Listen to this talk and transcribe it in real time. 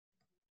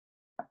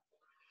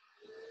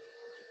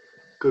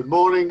Good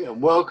morning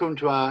and welcome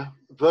to our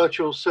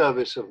virtual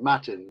service of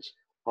Matins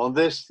on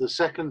this, the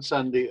second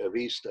Sunday of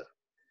Easter.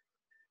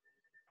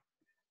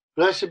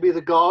 Blessed be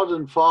the God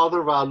and Father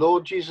of our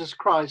Lord Jesus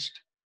Christ,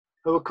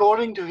 who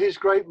according to his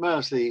great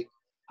mercy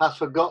hath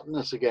begotten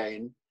us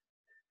again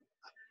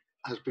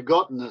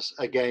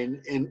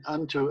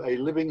unto a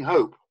living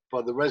hope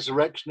by the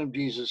resurrection of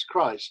Jesus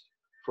Christ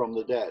from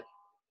the dead.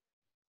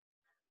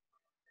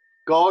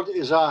 God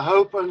is our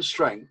hope and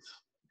strength,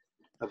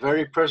 a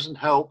very present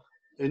help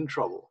in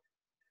trouble.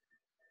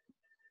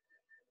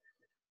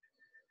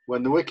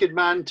 When the wicked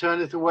man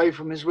turneth away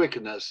from his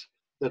wickedness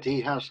that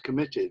he hath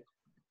committed,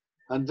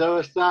 and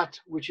doeth that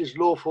which is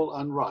lawful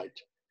and right,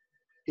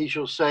 he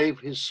shall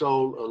save his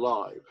soul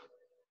alive.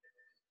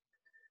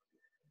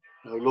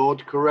 O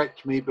Lord,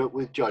 correct me but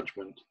with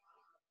judgment,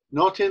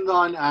 not in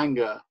thine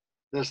anger,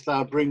 lest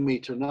thou bring me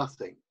to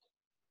nothing.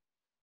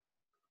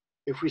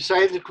 If we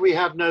say that we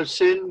have no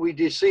sin, we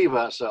deceive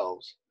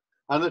ourselves,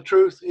 and the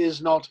truth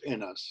is not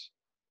in us.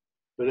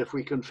 But if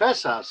we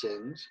confess our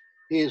sins,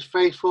 he is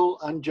faithful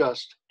and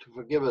just to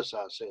forgive us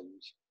our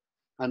sins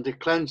and to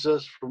cleanse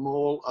us from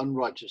all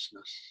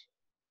unrighteousness.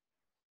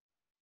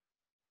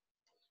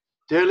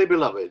 Dearly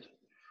beloved,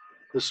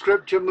 the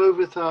Scripture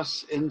moveth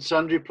us in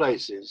sundry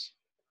places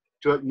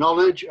to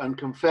acknowledge and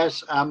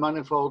confess our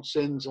manifold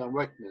sins and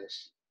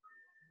wickedness,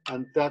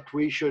 and that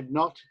we should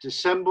not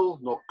dissemble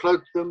nor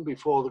cloak them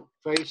before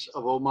the face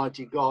of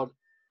Almighty God,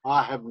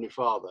 our Heavenly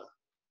Father,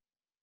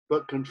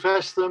 but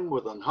confess them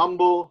with an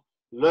humble,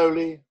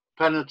 lowly,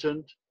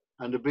 penitent,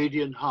 and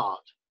obedient heart,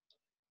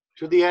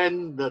 to the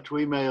end that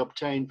we may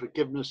obtain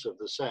forgiveness of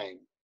the same,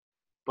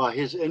 by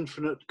his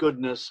infinite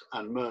goodness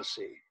and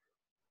mercy.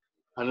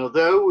 And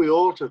although we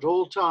ought at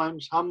all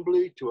times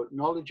humbly to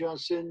acknowledge our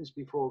sins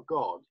before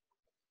God,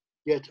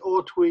 yet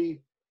ought we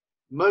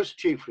most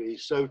chiefly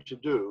so to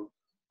do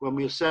when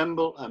we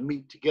assemble and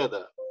meet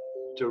together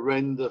to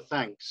render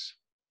thanks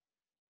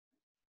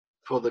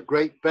for the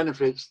great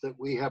benefits that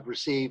we have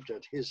received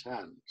at his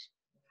hands,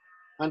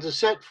 and to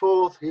set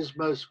forth his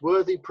most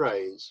worthy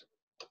praise,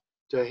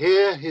 to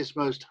hear his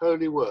most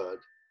holy word,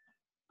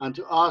 and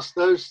to ask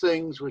those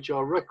things which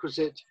are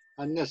requisite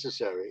and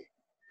necessary,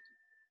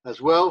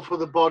 as well for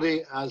the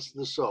body as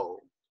the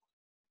soul.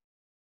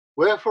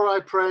 Wherefore I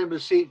pray and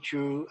beseech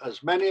you,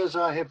 as many as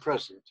are here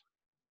present,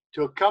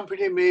 to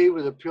accompany me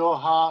with a pure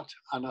heart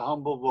and a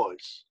humble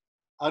voice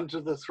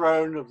unto the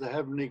throne of the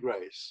heavenly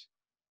grace,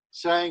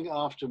 saying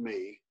after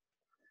me,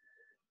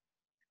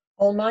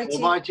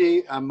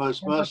 Almighty and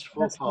most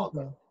merciful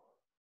Father,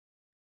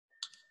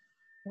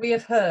 we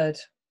have heard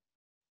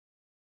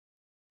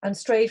and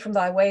strayed from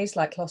thy ways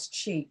like lost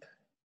sheep.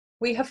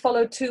 We have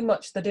followed too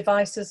much the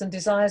devices and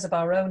desires of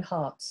our own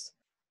hearts.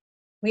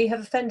 We have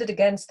offended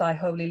against thy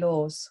holy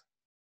laws.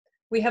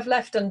 We have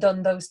left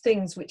undone those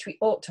things which we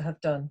ought to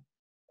have done,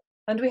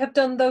 and we have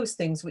done those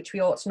things which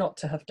we ought not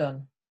to have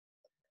done.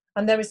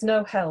 And there is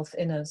no health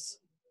in us.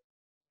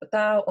 But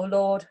thou, O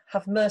Lord,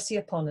 have mercy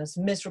upon us,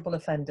 miserable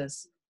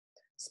offenders.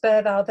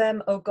 Spare thou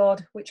them, O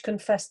God, which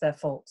confess their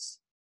faults.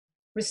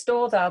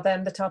 Restore thou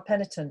them that are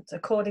penitent,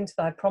 according to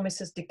thy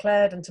promises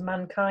declared unto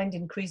mankind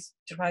in Christ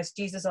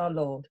Jesus our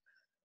Lord.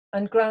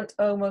 And grant,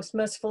 O most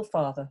merciful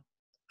Father,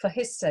 for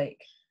his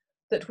sake,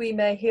 that we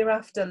may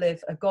hereafter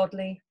live a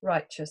godly,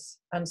 righteous,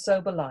 and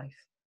sober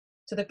life,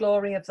 to the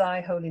glory of thy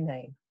holy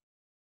name.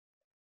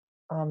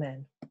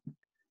 Amen.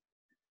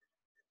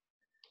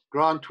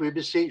 grant, we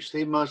beseech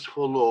thee,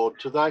 merciful Lord,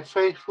 to thy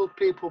faithful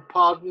people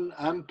pardon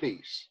and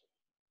peace,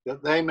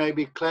 that they may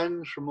be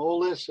cleansed from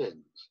all their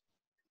sins,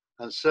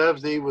 and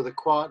serve thee with a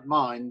quiet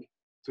mind,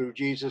 through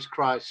Jesus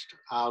Christ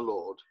our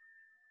Lord.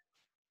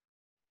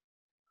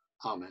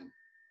 Amen.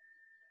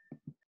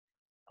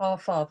 Our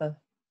Father,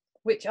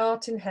 which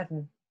art in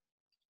heaven,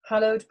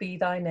 hallowed be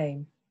thy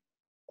name.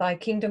 Thy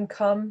kingdom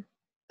come,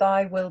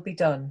 thy will be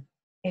done,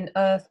 in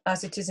earth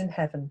as it is in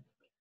heaven.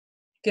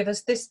 Give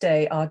us this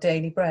day our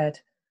daily bread,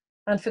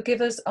 and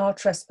forgive us our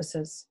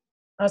trespasses,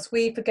 as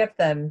we forgive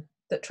them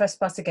that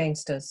trespass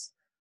against us.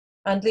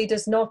 And lead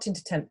us not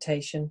into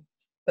temptation,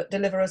 but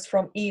deliver us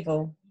from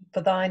evil.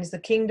 For thine is the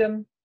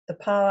kingdom, the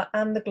power,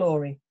 and the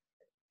glory,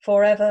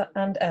 forever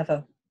and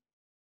ever.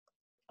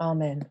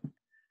 Amen.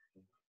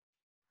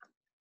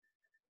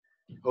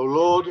 O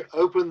Lord,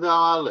 open thou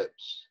our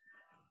lips,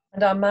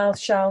 and our mouth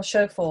shall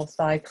show forth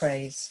thy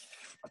praise.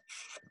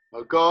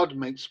 O God,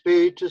 make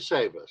speed to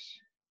save us.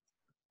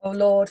 O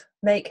Lord,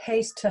 make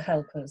haste to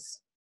help us.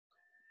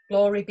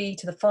 Glory be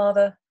to the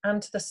Father,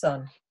 and to the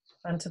Son,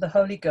 and to the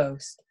Holy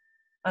Ghost,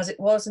 as it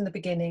was in the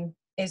beginning,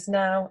 is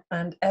now,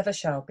 and ever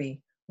shall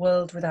be,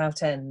 world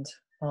without end.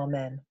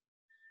 Amen.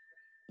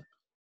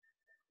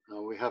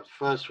 Now we have the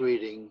first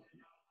reading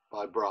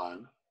by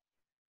Brian.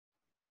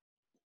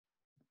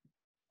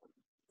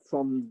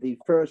 From the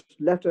first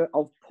letter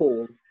of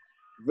Paul,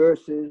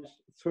 verses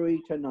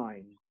 3 to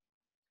 9.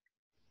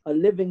 A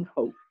living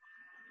hope.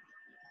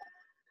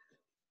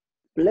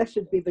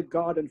 Blessed be the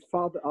God and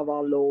Father of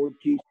our Lord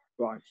Jesus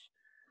Christ.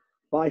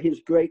 By his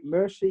great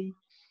mercy,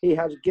 he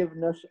has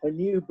given us a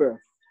new birth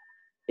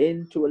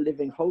into a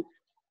living hope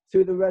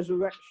through the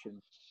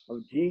resurrection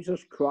of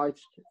Jesus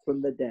Christ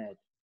from the dead,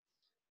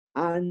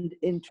 and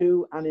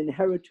into an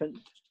inheritance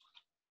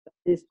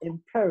that is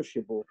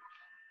imperishable,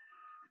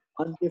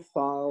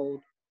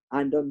 undefiled,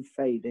 and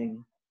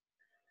unfading,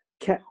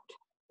 kept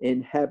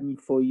in heaven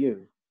for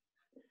you,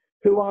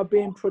 who are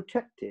being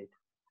protected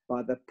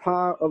by the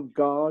power of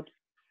God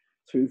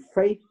through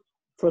faith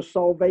for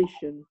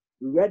salvation,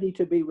 ready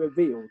to be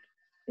revealed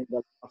in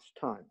the last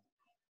time.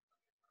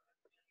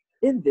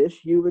 In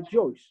this you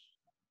rejoice,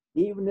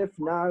 even if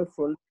now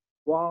for a little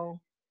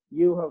while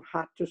you have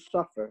had to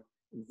suffer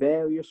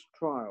various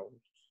trials,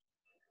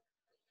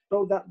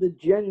 so that the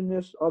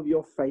genuineness of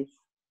your faith,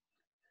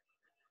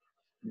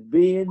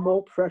 being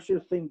more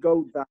precious than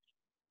gold that,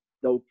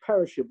 though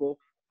perishable,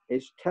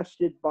 is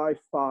tested by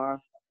fire,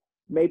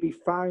 may be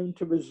found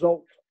to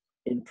result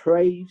in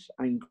praise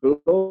and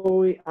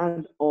glory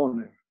and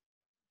honor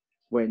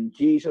when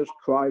Jesus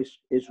Christ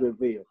is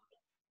revealed.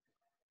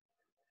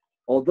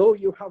 Although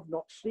you have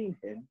not seen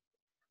him,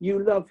 you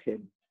love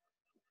him.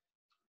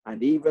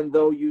 And even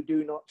though you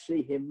do not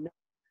see him now,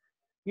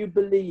 you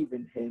believe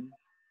in him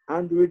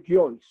and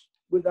rejoice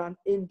with an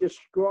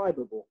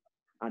indescribable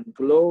and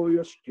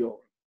glorious joy.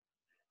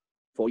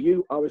 For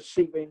you are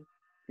receiving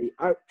the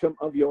outcome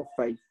of your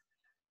faith,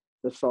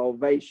 the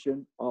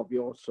salvation of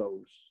your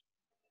souls.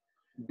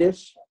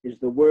 This is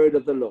the word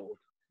of the Lord.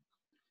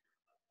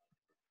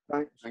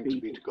 Thanks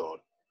be to God.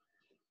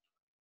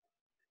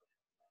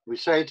 We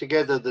say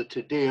together the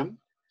Te Deum.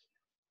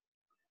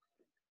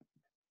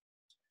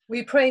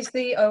 We praise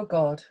thee, O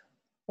God.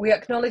 We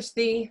acknowledge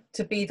thee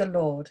to be the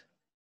Lord.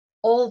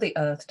 All the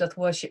earth doth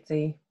worship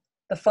thee,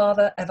 the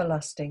Father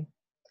everlasting.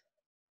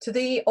 To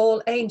thee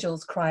all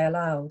angels cry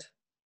aloud,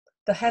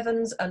 the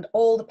heavens and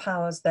all the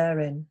powers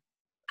therein.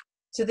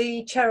 To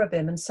thee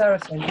cherubim and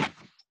seraphim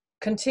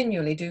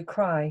continually do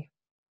cry,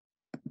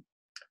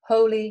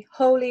 Holy,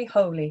 holy,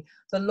 holy,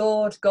 the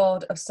Lord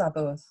God of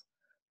Sabaoth.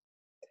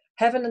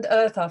 Heaven and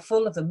earth are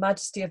full of the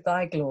majesty of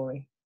thy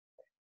glory.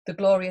 The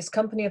glorious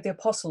company of the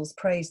apostles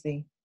praise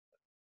thee.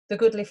 The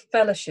goodly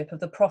fellowship of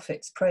the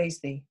prophets praise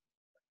thee.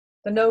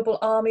 The noble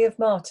army of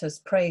martyrs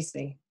praise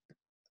thee.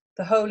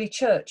 The holy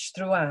church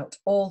throughout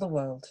all the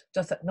world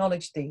doth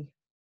acknowledge thee,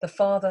 the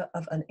Father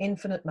of an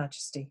infinite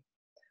majesty,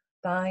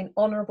 thine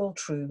honourable,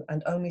 true,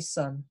 and only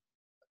Son,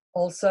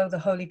 also the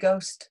Holy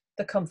Ghost,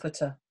 the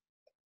Comforter.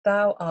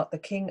 Thou art the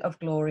King of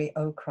glory,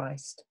 O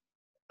Christ.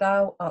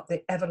 Thou art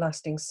the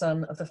everlasting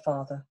Son of the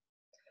Father.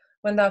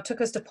 When thou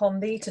tookest upon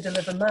thee to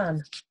deliver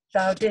man,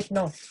 thou didst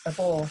not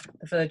abhor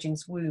the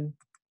Virgin's womb.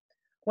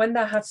 When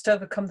thou hadst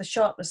overcome the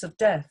sharpness of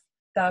death,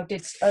 thou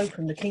didst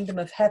open the kingdom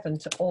of heaven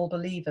to all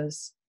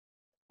believers.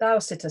 Thou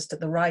sittest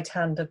at the right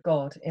hand of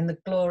God in the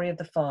glory of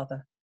the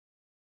Father.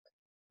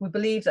 We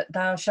believe that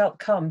thou shalt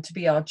come to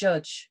be our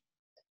judge.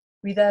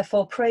 We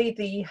therefore pray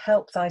thee,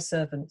 help thy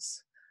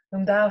servants,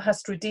 whom thou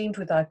hast redeemed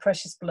with thy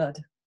precious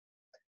blood.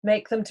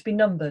 Make them to be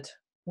numbered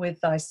with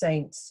thy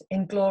saints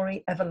in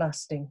glory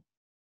everlasting.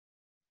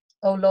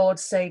 O Lord,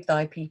 save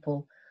thy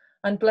people,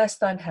 and bless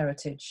thine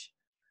heritage.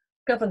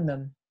 Govern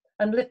them,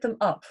 and lift them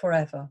up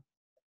forever.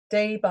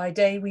 Day by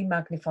day we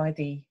magnify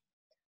thee,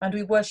 and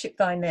we worship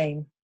thy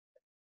name,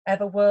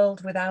 ever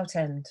world without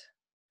end.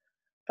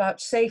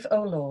 Vouchsafe,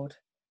 O Lord,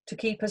 to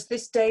keep us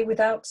this day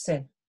without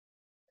sin.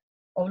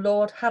 O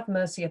Lord, have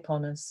mercy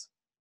upon us.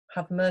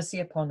 Have mercy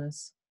upon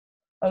us.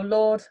 O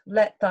Lord,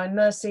 let thy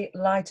mercy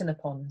lighten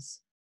upon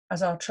us,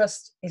 as our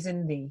trust is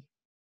in thee.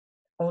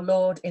 O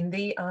Lord, in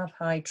thee have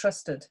I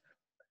trusted.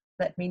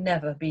 Let me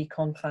never be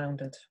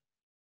confounded.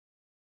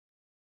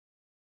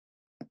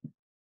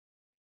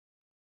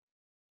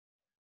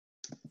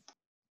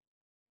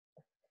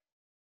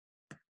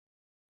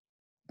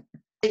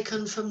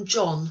 Taken from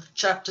John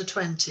chapter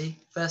 20,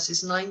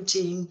 verses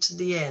 19 to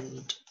the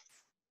end.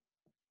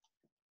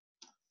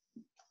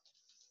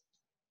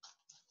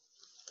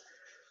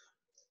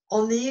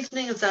 On the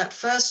evening of that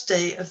first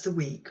day of the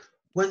week,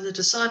 when the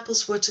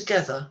disciples were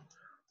together,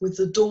 with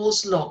the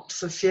doors locked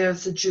for fear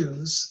of the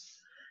Jews,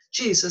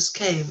 Jesus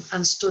came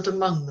and stood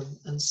among them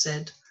and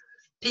said,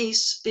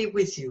 "Peace be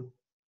with you."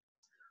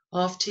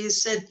 After he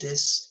said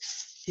this,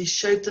 he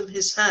showed them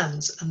his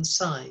hands and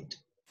side.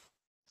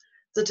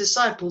 The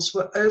disciples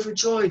were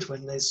overjoyed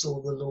when they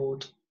saw the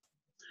Lord.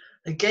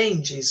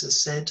 Again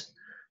Jesus said,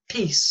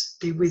 "Peace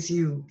be with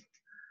you.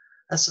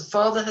 As the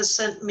Father has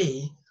sent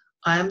me,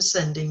 I am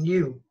sending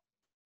you."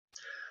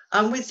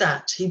 And with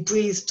that he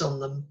breathed on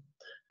them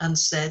and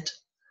said,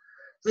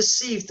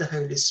 "Receive the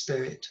Holy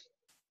Spirit.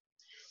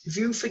 If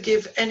you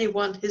forgive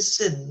anyone his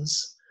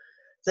sins,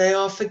 they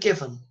are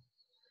forgiven.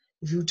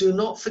 If you do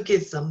not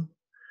forgive them,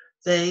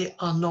 they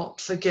are not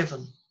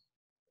forgiven."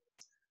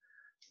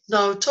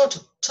 Now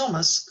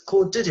Thomas,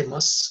 called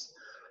Didymus,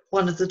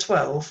 one of the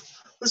 12,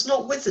 was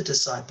not with the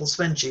disciples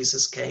when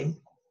Jesus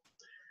came.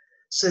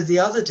 So the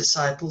other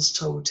disciples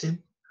told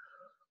him,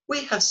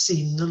 "We have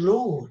seen the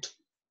Lord."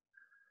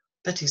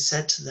 But he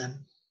said to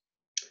them,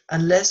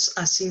 "Unless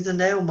I see the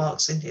nail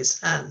marks in his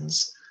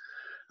hands,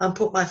 and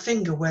put my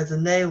finger where the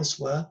nails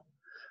were,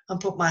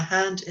 and put my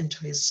hand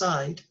into his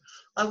side,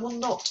 I will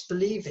not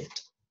believe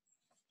it.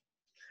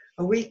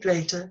 A week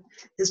later,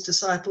 his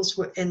disciples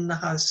were in the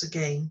house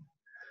again,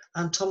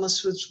 and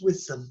Thomas was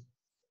with them.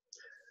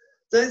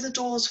 Though the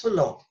doors were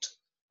locked,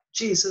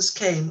 Jesus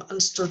came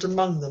and stood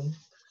among them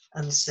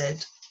and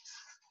said,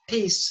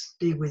 "Peace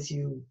be with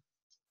you."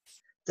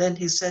 Then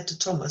he said to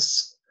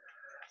Thomas,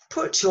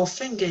 "Put your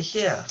finger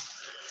here.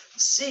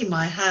 See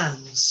my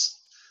hands.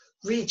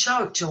 Reach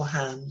out your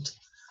hand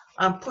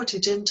and put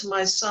it into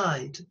my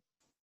side.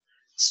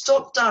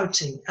 Stop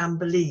doubting and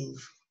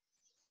believe."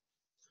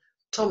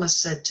 Thomas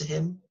said to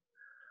him,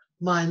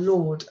 "My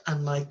Lord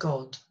and my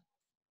God."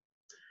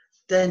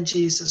 Then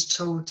Jesus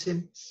told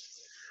him,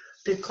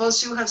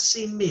 "Because you have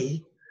seen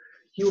me,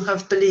 you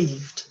have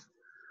believed.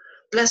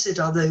 Blessed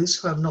are those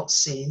who have not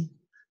seen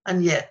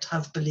and yet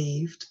have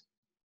believed."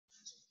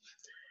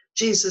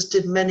 Jesus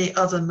did many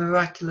other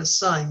miraculous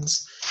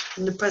signs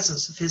in the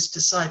presence of his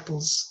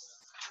disciples,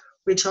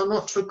 which are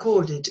not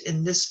recorded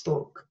in this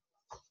book.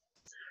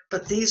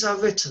 But these are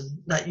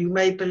written that you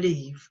may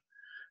believe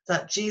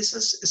that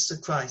Jesus is the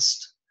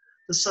Christ,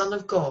 the Son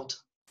of God,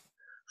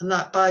 and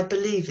that by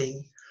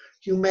believing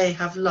you may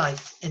have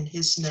life in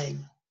his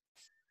name.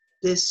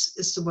 This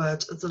is the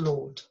word of the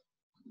Lord.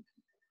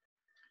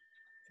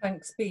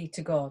 Thanks be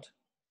to God.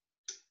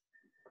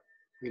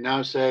 We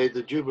now say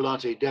the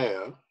Jubilate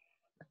Deo.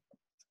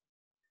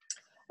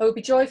 O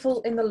be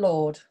joyful in the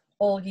Lord,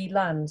 all ye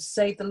lands,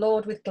 save the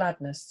Lord with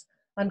gladness,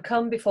 and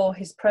come before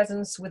his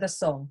presence with a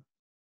song.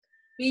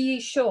 Be ye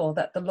sure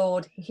that the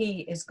Lord,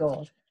 he is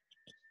God.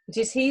 It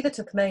is he that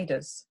hath made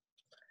us,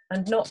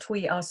 and not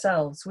we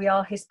ourselves. We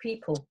are his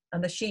people,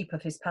 and the sheep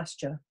of his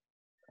pasture.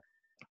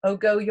 O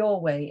go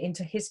your way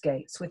into his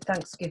gates with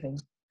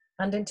thanksgiving,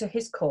 and into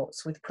his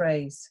courts with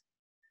praise.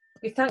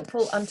 Be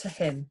thankful unto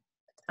him,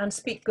 and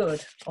speak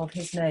good of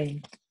his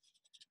name.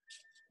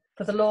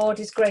 For the Lord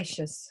is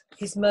gracious,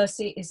 his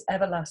mercy is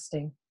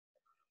everlasting,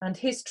 and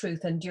his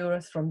truth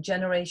endureth from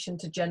generation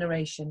to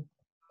generation.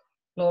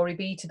 Glory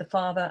be to the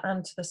Father,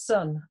 and to the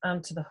Son,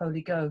 and to the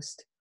Holy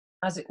Ghost,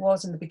 as it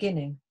was in the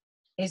beginning,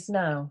 is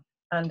now,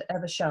 and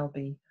ever shall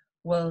be,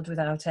 world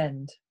without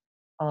end.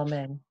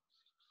 Amen.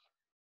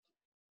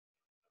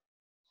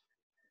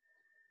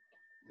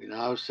 We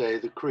now say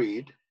the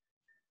Creed.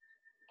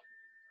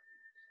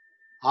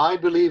 I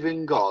believe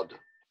in God,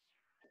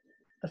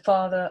 The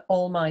Father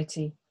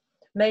Almighty,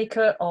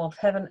 maker of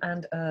heaven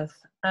and earth,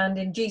 and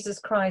in Jesus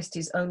Christ,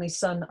 his only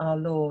Son, our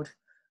Lord,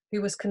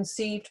 who was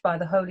conceived by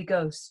the Holy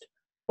Ghost,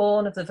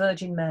 born of the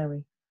Virgin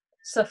Mary,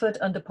 suffered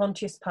under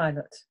Pontius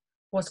Pilate,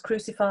 was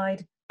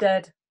crucified,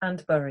 dead,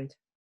 and buried.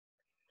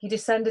 He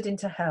descended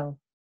into hell.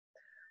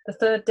 The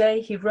third day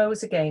he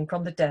rose again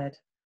from the dead.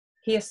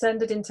 He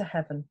ascended into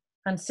heaven,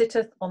 and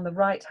sitteth on the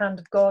right hand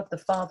of God the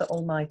Father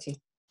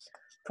Almighty.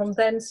 From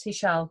thence he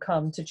shall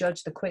come to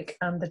judge the quick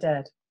and the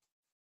dead.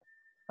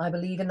 I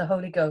believe in the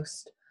Holy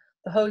Ghost,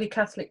 the Holy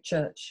Catholic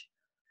Church,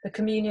 the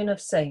communion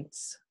of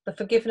saints, the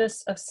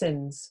forgiveness of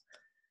sins,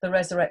 the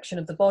resurrection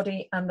of the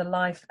body, and the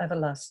life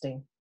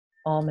everlasting.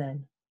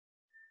 Amen.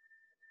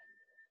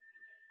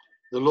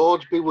 the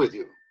Lord be with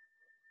you.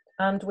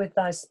 And with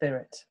thy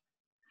spirit.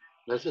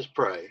 Let us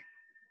pray.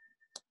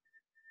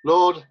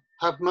 Lord,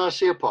 have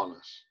mercy upon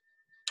us.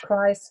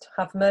 Christ,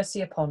 have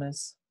mercy upon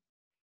us.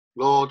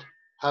 Lord,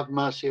 have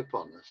mercy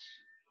upon us.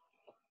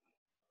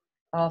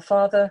 Our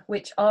Father,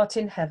 which art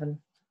in heaven,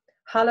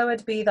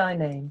 hallowed be thy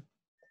name.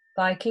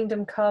 Thy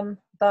kingdom come,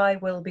 thy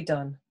will be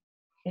done,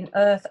 in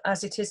earth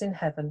as it is in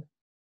heaven.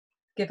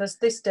 Give us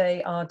this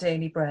day our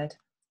daily bread,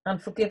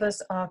 and forgive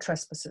us our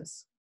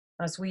trespasses,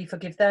 as we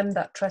forgive them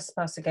that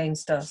trespass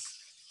against us.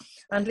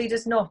 And lead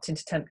us not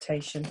into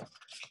temptation,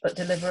 but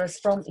deliver us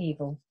from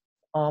evil.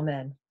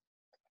 Amen.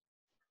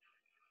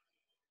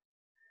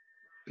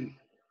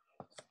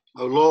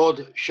 O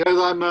Lord, show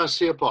thy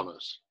mercy upon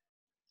us.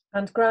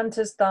 And grant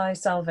us thy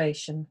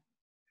salvation.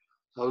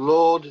 O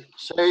Lord,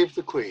 save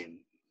the Queen.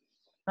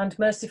 And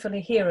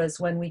mercifully hear us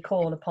when we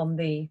call upon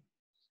thee.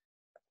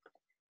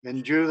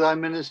 Endue thy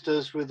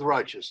ministers with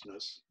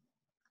righteousness.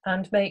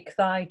 And make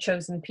thy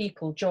chosen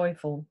people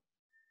joyful.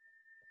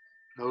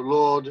 O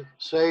Lord,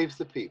 save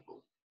the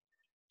people.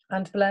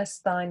 And bless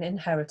thine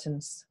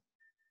inheritance.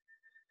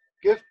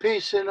 Give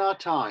peace in our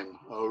time,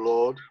 O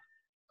Lord.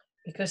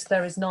 Because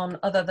there is none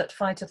other that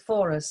fighteth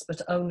for us,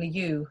 but only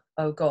you,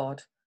 O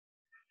God.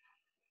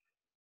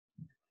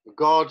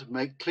 God,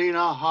 make clean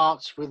our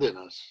hearts within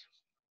us.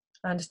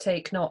 And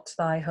take not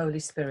thy Holy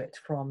Spirit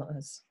from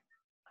us.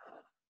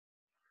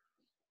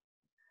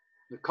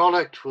 The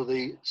collect for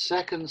the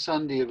second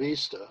Sunday of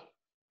Easter.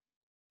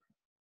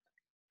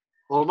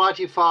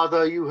 Almighty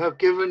Father, you have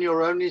given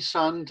your only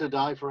Son to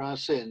die for our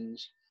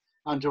sins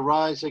and to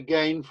rise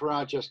again for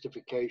our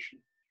justification.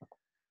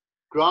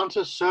 Grant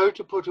us so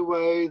to put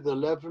away the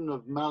leaven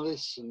of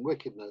malice and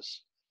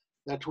wickedness,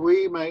 that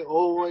we may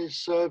always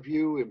serve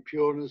you in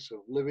pureness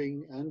of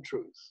living and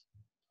truth,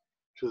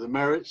 to the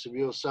merits of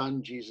your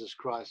Son, Jesus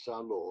Christ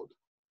our Lord,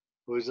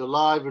 who is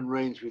alive and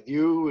reigns with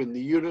you in the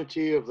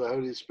unity of the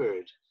Holy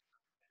Spirit,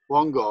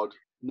 one God,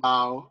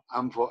 now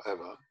and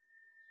forever.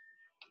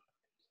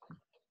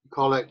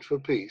 Collect for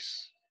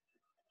Peace.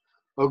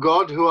 O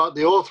God, who art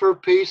the author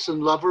of peace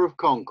and lover of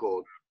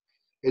concord,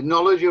 in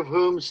knowledge of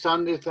whom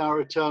standeth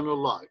our eternal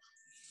life,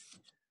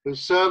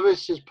 whose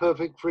service is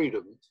perfect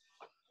freedom,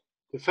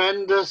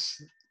 defend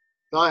us,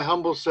 thy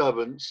humble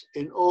servants,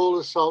 in all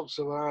assaults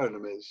of our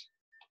enemies,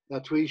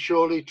 that we,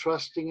 surely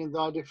trusting in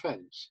thy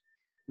defence,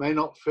 may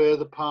not fear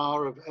the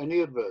power of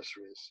any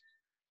adversaries.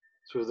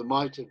 Through the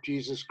might of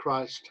Jesus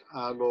Christ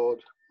our Lord.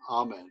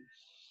 Amen.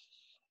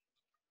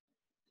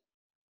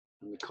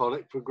 And the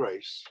Collect for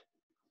Grace.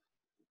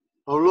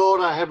 O Lord,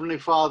 our Heavenly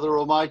Father,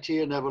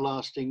 Almighty and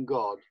everlasting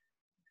God,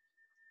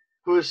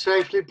 who has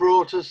safely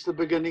brought us the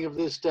beginning of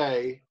this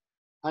day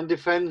and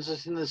defends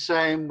us in the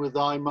same with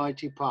thy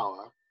mighty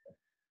power,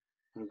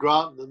 and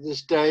grant that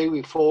this day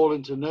we fall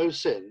into no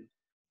sin,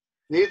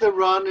 neither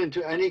run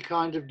into any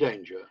kind of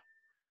danger,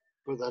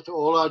 but that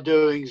all our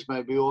doings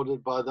may be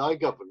ordered by thy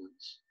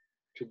governance,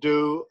 to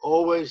do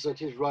always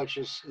that is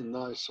righteous in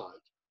thy sight.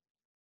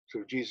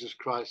 Through Jesus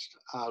Christ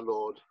our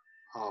Lord.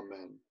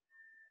 Amen.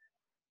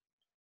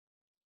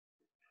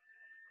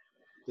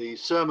 The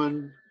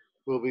sermon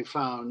will be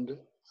found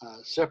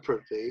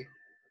separately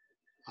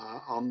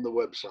on the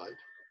website.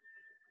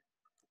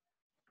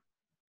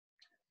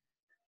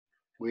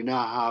 We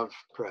now have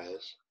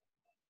prayers.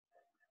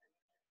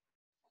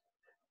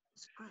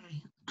 Let's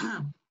pray.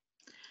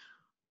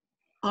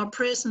 Our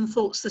prayers and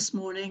thoughts this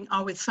morning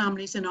are with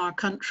families in our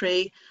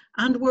country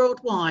and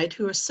worldwide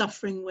who are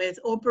suffering with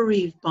or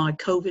bereaved by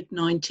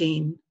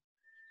COVID-19.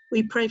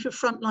 We pray for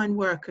frontline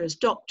workers,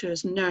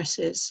 doctors,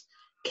 nurses,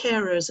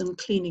 carers and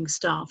cleaning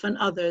staff and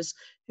others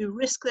who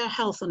risk their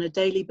health on a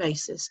daily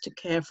basis to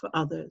care for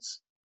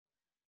others.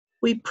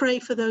 We pray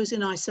for those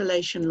in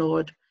isolation,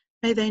 Lord.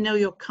 May they know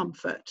your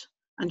comfort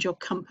and your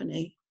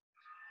company.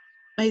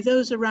 May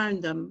those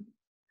around them,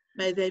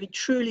 may they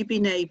truly be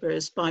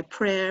neighbours by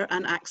prayer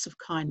and acts of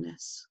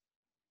kindness.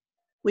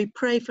 We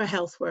pray for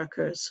health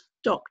workers,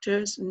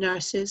 doctors,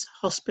 nurses,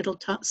 hospital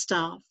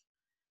staff,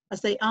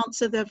 as they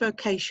answer their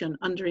vocation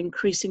under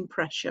increasing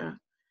pressure.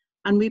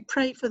 And we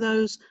pray for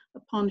those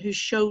upon whose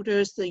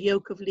shoulders the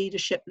yoke of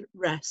leadership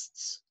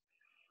rests,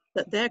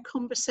 that their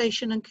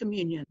conversation and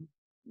communion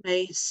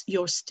may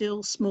your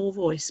still small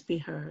voice be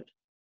heard.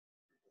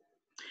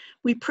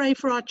 We pray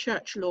for our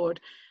church,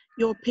 Lord,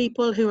 your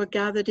people who are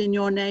gathered in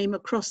your name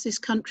across this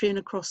country and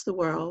across the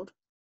world.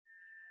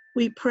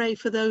 We pray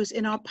for those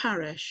in our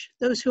parish,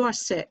 those who are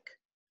sick,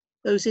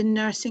 those in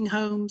nursing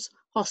homes,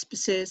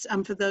 hospices,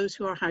 and for those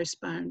who are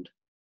housebound.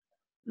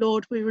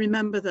 Lord, we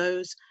remember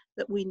those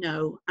that we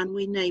know and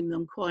we name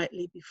them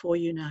quietly before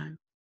you now.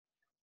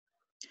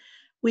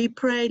 We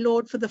pray,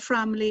 Lord, for the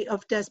family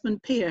of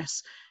Desmond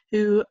Pierce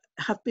who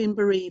have been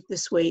bereaved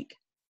this week.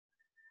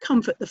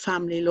 Comfort the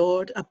family,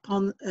 Lord,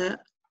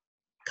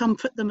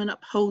 comfort them and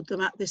uphold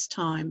them at this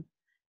time.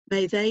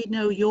 May they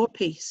know your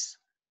peace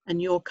and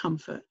your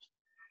comfort.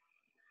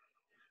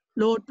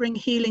 Lord, bring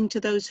healing to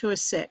those who are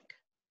sick.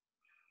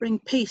 Bring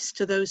peace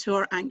to those who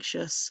are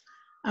anxious,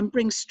 and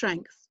bring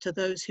strength to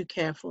those who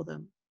care for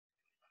them.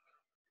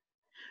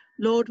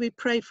 Lord, we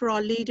pray for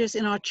our leaders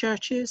in our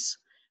churches.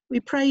 We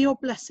pray your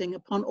blessing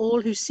upon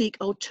all who seek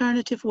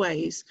alternative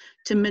ways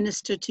to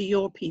minister to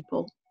your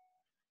people.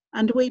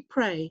 And we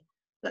pray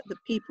that the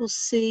people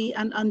see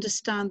and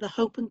understand the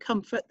hope and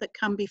comfort that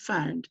can be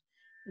found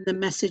in the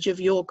message of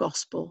your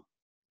gospel.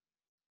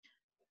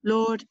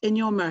 Lord, in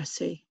your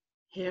mercy,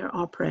 hear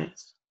our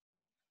prayers.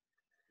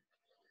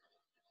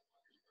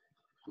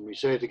 And we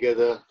say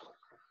together,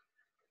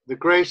 the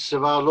grace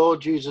of our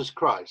Lord Jesus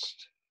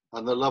Christ,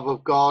 and the love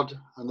of God,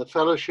 and the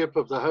fellowship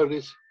of the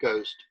Holy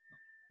Ghost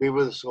be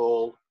with us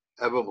all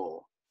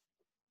evermore.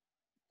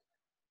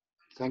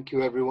 Thank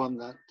you, everyone.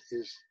 That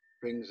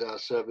brings our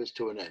service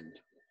to an end.